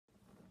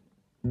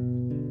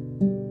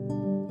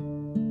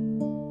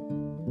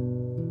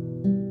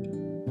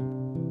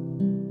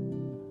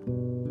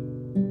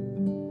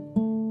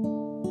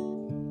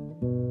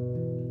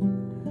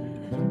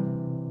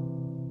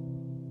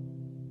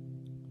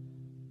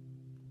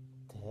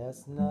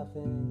There's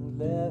nothing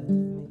left of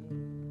me.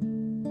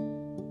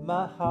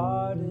 My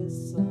heart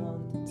is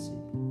under tears.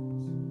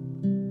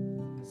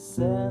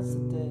 Since the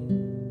day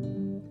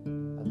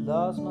I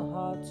lost my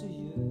heart to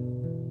you,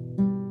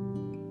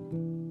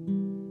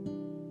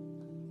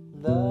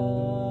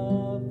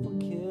 love will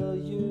kill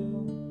you,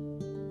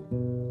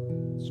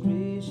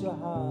 squeeze your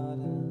heart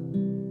out,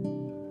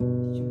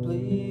 you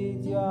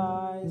bleed your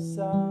eyes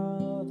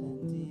out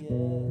in the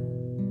end.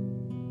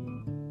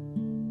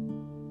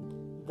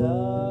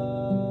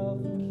 Love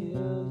will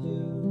kill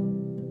you,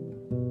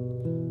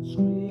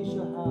 squeeze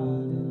your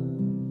heart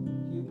out,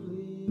 you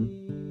bleed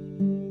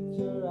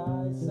your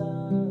eyes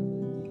out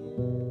in the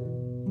end.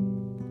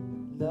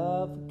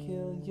 Love will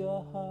kill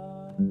your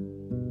heart.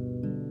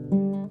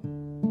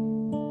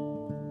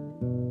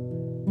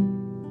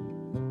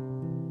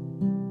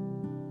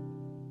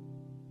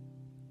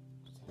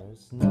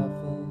 There's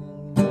nothing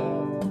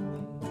left of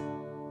me.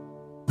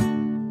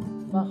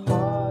 My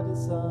heart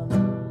is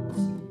under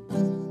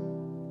tears.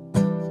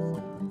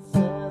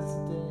 Since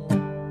the day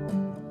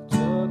you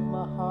took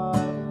my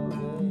heart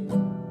away,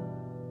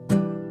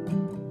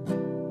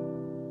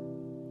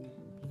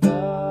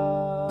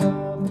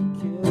 love will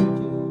kill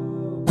you,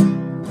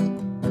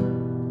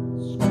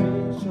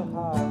 squeeze your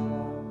heart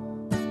out,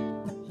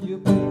 you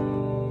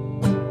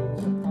bleed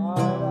your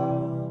heart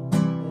out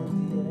in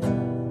the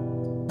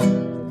end.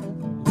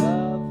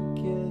 Love will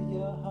kill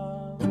your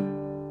heart.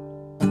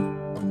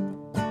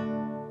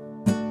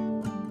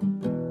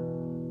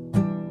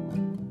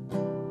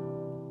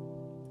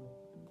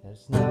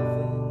 There's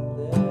nothing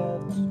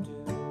left to do.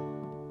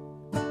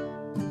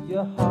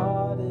 Your heart